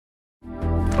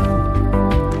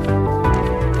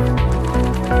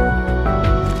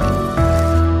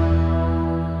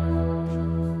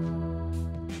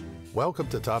Welcome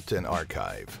to Top 10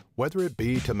 Archive. Whether it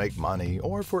be to make money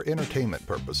or for entertainment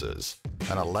purposes,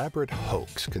 an elaborate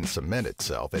hoax can cement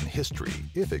itself in history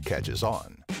if it catches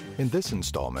on. In this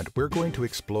installment, we're going to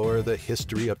explore the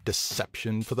history of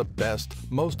deception for the best,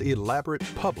 most elaborate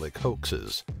public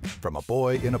hoaxes. From a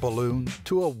boy in a balloon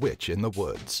to a witch in the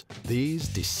woods, these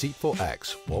deceitful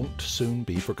acts won't soon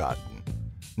be forgotten.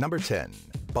 Number 10.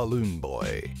 Balloon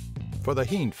Boy. For the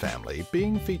Heen family,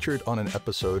 being featured on an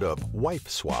episode of Wife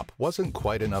Swap wasn't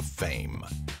quite enough fame.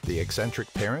 The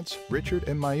eccentric parents, Richard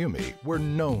and Mayumi, were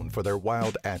known for their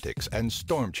wild antics and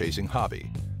storm-chasing hobby,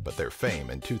 but their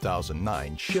fame in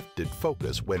 2009 shifted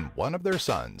focus when one of their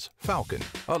sons, Falcon,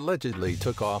 allegedly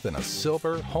took off in a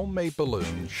silver homemade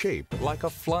balloon shaped like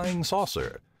a flying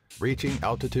saucer. Reaching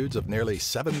altitudes of nearly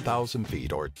 7,000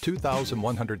 feet or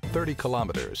 2,130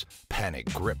 kilometers,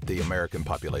 panic gripped the American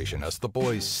population as the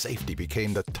boy's safety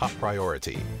became the top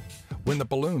priority. When the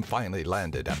balloon finally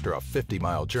landed after a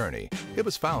 50-mile journey, it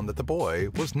was found that the boy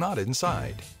was not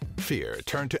inside. Fear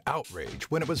turned to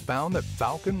outrage when it was found that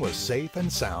Falcon was safe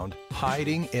and sound,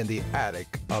 hiding in the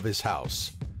attic of his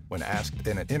house. When asked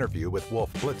in an interview with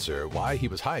Wolf Blitzer why he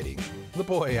was hiding, the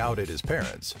boy outed his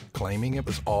parents, claiming it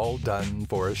was all done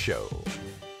for a show.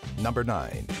 Number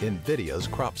 9. NVIDIA's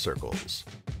crop circles.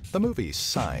 The movie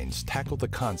Signs tackled the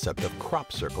concept of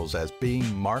crop circles as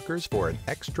being markers for an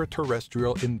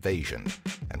extraterrestrial invasion.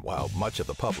 And while much of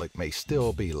the public may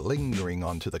still be lingering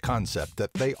onto the concept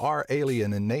that they are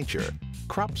alien in nature,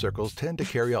 crop circles tend to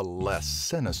carry a less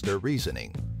sinister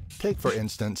reasoning. Take, for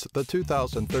instance, the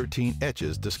 2013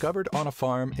 etches discovered on a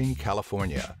farm in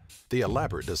California. The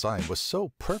elaborate design was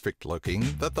so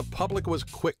perfect-looking that the public was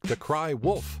quick to cry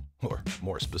wolf, or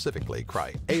more specifically,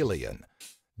 cry alien.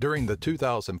 During the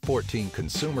 2014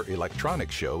 Consumer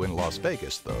Electronics Show in Las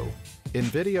Vegas, though,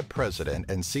 NVIDIA President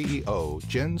and CEO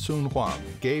Jensen Huang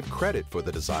gave credit for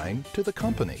the design to the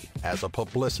company as a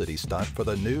publicity stunt for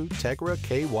the new Tegra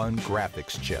K1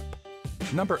 graphics chip.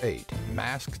 Number 8.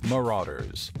 Masked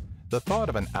Marauders. The thought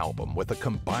of an album with the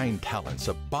combined talents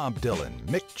of Bob Dylan,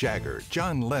 Mick Jagger,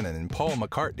 John Lennon, and Paul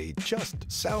McCartney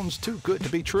just sounds too good to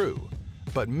be true.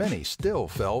 But many still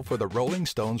fell for the Rolling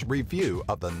Stones' review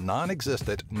of the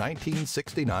non-existent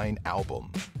 1969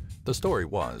 album. The story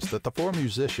was that the four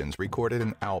musicians recorded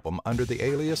an album under the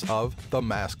alias of the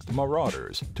Masked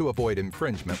Marauders to avoid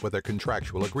infringement with their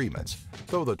contractual agreements,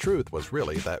 though the truth was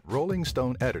really that Rolling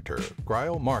Stone editor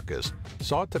Greil Marcus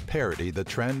sought to parody the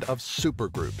trend of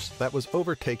supergroups that was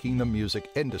overtaking the music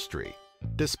industry.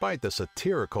 Despite the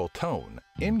satirical tone,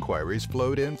 inquiries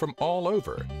flowed in from all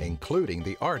over, including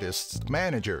the artists'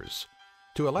 managers.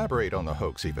 To elaborate on the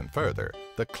hoax even further,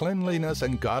 the Cleanliness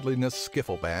and Godliness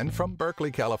skiffle band from Berkeley,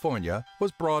 California,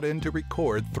 was brought in to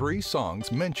record 3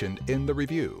 songs mentioned in the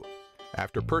review.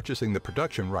 After purchasing the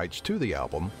production rights to the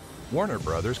album, Warner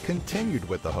Brothers continued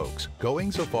with the hoax,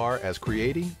 going so far as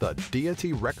creating the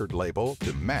Deity record label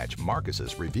to match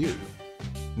Marcus's review.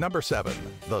 Number 7.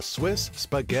 The Swiss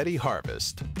Spaghetti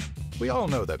Harvest. We all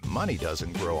know that money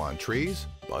doesn't grow on trees,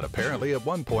 but apparently at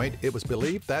one point it was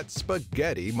believed that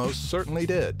spaghetti most certainly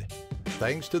did.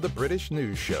 Thanks to the British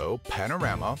news show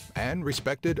Panorama and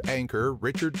respected anchor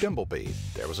Richard Dimbleby,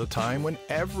 there was a time when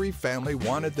every family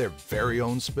wanted their very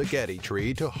own spaghetti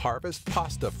tree to harvest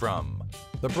pasta from.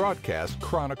 The broadcast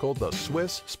chronicled the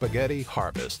Swiss Spaghetti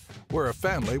Harvest, where a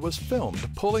family was filmed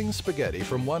pulling spaghetti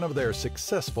from one of their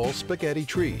successful spaghetti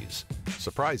trees.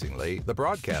 Surprisingly, the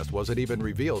broadcast wasn't even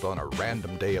revealed on a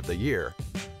random day of the year.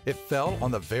 It fell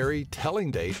on the very telling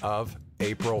date of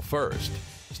April 1st.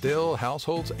 Still,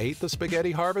 households ate the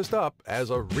spaghetti harvest up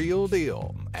as a real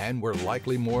deal, and were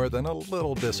likely more than a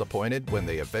little disappointed when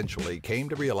they eventually came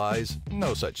to realize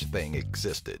no such thing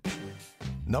existed.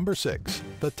 Number 6.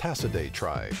 The Tasaday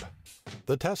Tribe.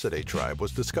 The Tasaday Tribe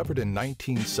was discovered in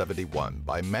 1971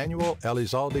 by Manuel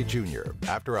Elizalde Jr.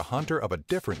 after a hunter of a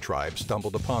different tribe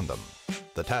stumbled upon them.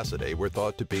 The Tasaday were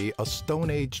thought to be a Stone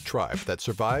Age tribe that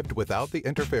survived without the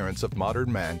interference of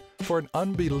modern man for an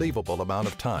unbelievable amount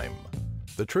of time.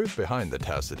 The truth behind the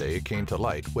Tasaday came to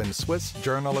light when Swiss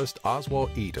journalist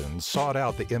Oswald Eaton sought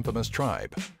out the infamous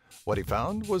tribe. What he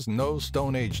found was no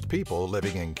Stone-Aged people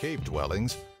living in cave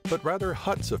dwellings, but rather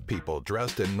huts of people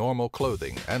dressed in normal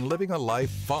clothing and living a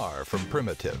life far from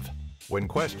primitive. When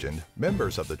questioned,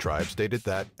 members of the tribe stated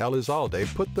that Elizalde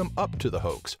put them up to the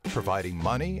hoax, providing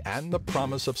money and the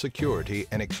promise of security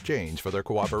in exchange for their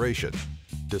cooperation.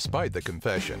 Despite the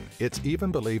confession, it's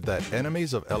even believed that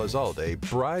enemies of Elizalde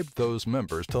bribed those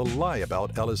members to lie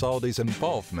about Elizalde's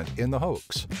involvement in the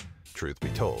hoax. truth be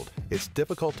told, it's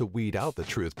difficult to weed out the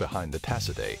truth behind the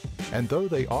Tasaday, and though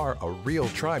they are a real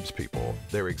tribespeople,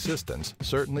 their existence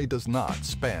certainly does not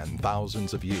span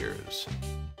thousands of years.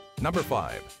 Number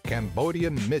 5.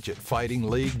 Cambodian Midget Fighting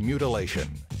League Mutilation.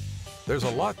 There's a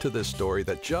lot to this story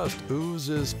that just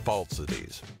oozes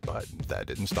falsities, but that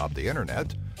didn't stop the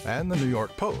internet and the New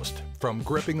York Post from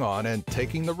gripping on and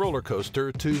taking the roller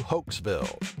coaster to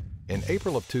Hoaxville. In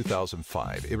April of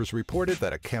 2005, it was reported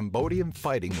that a Cambodian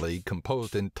fighting league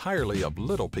composed entirely of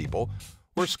little people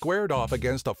were squared off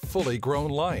against a fully grown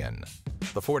lion.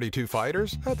 The 42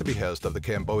 fighters, at the behest of the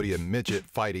Cambodian Midget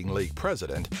Fighting League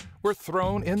president, were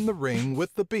thrown in the ring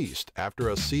with the beast after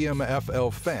a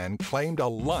CMFL fan claimed a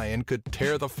lion could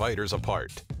tear the fighters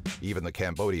apart. Even the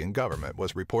Cambodian government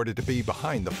was reported to be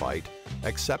behind the fight,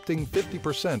 accepting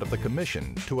 50% of the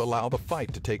commission to allow the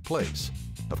fight to take place.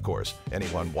 Of course,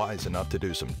 anyone wise enough to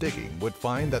do some digging would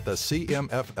find that the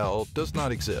CMFL does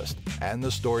not exist, and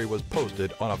the story was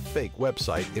posted on a fake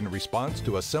website in response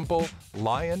to a simple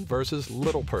lion versus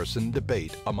little person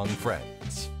debate among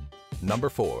friends. Number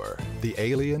 4. The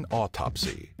Alien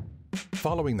Autopsy.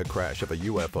 Following the crash of a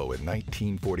UFO in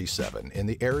 1947 in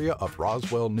the area of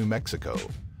Roswell, New Mexico,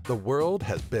 the world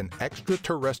has been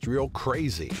extraterrestrial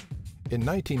crazy. In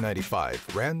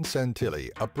 1995, Rand Santilli,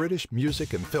 a British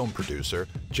music and film producer,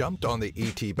 jumped on the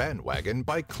ET bandwagon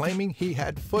by claiming he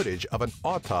had footage of an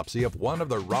autopsy of one of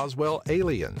the Roswell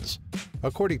aliens.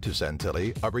 According to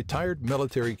Santilli, a retired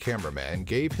military cameraman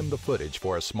gave him the footage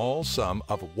for a small sum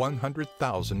of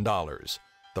 $100,000.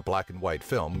 The black and white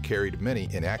film carried many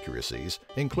inaccuracies,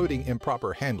 including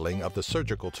improper handling of the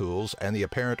surgical tools and the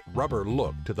apparent rubber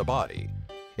look to the body.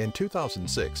 In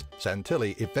 2006,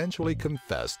 Santilli eventually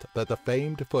confessed that the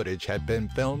famed footage had been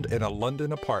filmed in a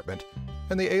London apartment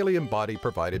and the alien body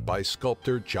provided by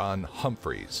sculptor John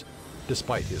Humphreys.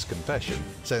 Despite his confession,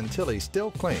 Santilli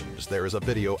still claims there is a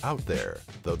video out there,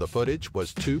 though the footage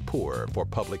was too poor for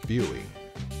public viewing.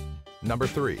 Number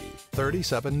 3.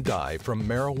 37 die from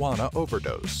marijuana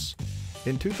overdose.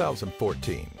 In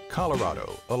 2014,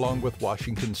 Colorado, along with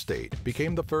Washington State,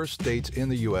 became the first states in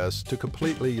the U.S. to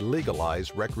completely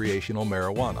legalize recreational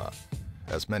marijuana.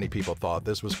 As many people thought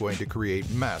this was going to create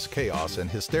mass chaos and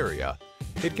hysteria,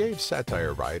 it gave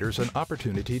satire writers an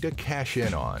opportunity to cash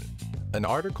in on. An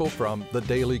article from The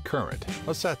Daily Current,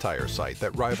 a satire site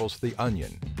that rivals The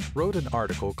Onion, wrote an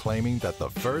article claiming that the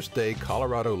first day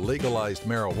Colorado legalized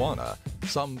marijuana,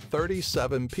 some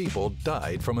 37 people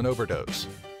died from an overdose.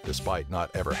 Despite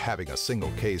not ever having a single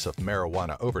case of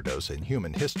marijuana overdose in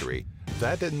human history,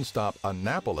 that didn't stop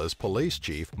Annapolis Police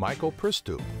Chief Michael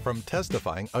Priestoup from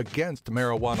testifying against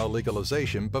marijuana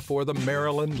legalization before the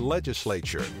Maryland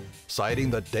legislature, citing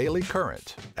the Daily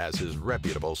Current as his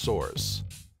reputable source.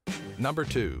 Number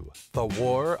 2. The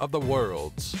War of the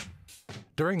Worlds.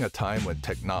 During a time when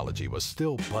technology was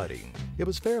still budding, it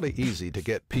was fairly easy to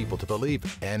get people to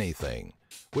believe anything,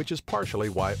 which is partially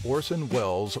why Orson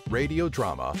Welles' radio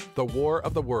drama, The War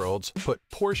of the Worlds, put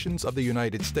portions of the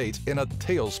United States in a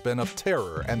tailspin of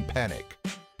terror and panic.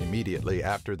 Immediately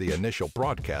after the initial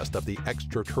broadcast of the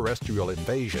extraterrestrial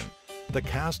invasion, the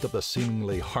cast of the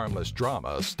seemingly harmless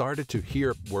drama started to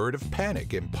hear word of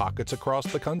panic in pockets across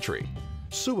the country.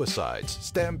 Suicides,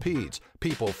 stampedes,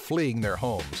 people fleeing their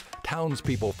homes,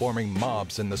 townspeople forming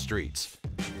mobs in the streets.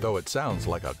 Though it sounds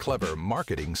like a clever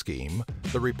marketing scheme,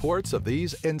 the reports of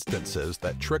these instances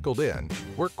that trickled in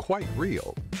were quite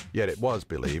real. Yet it was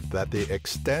believed that the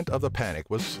extent of the panic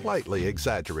was slightly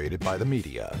exaggerated by the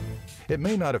media. It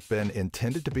may not have been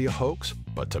intended to be a hoax,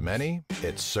 but to many,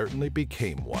 it certainly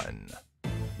became one.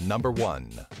 Number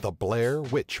 1. The Blair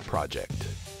Witch Project.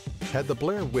 Had the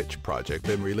Blair Witch Project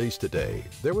been released today,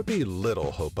 there would be little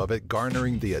hope of it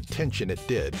garnering the attention it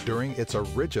did during its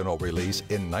original release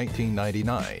in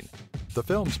 1999. The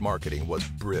film's marketing was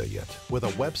brilliant, with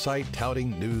a website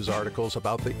touting news articles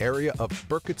about the area of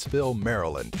Burkittsville,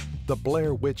 Maryland, the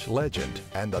Blair Witch legend,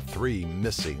 and the 3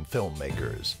 missing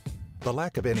filmmakers. The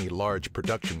lack of any large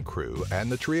production crew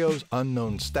and the trio's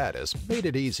unknown status made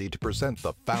it easy to present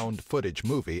the found footage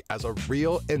movie as a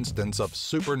real instance of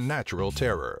supernatural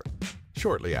terror.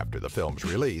 Shortly after the film's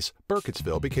release,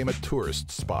 Burkittsville became a tourist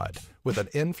spot, with an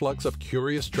influx of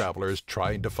curious travelers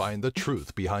trying to find the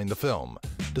truth behind the film,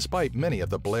 despite many of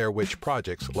the Blair Witch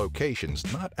Project's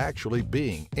locations not actually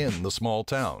being in the small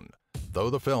town. Though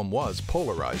the film was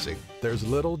polarizing, there's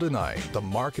little denying the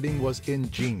marketing was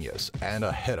ingenious and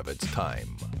ahead of its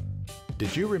time.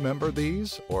 Did you remember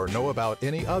these or know about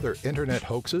any other internet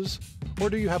hoaxes? Or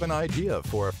do you have an idea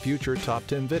for a future Top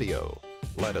 10 video?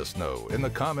 Let us know in the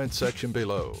comments section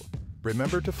below.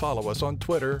 Remember to follow us on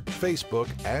Twitter, Facebook,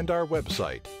 and our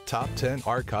website,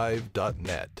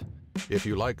 top10archive.net. If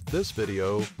you liked this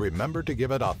video, remember to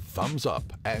give it a thumbs up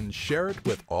and share it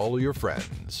with all your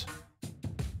friends.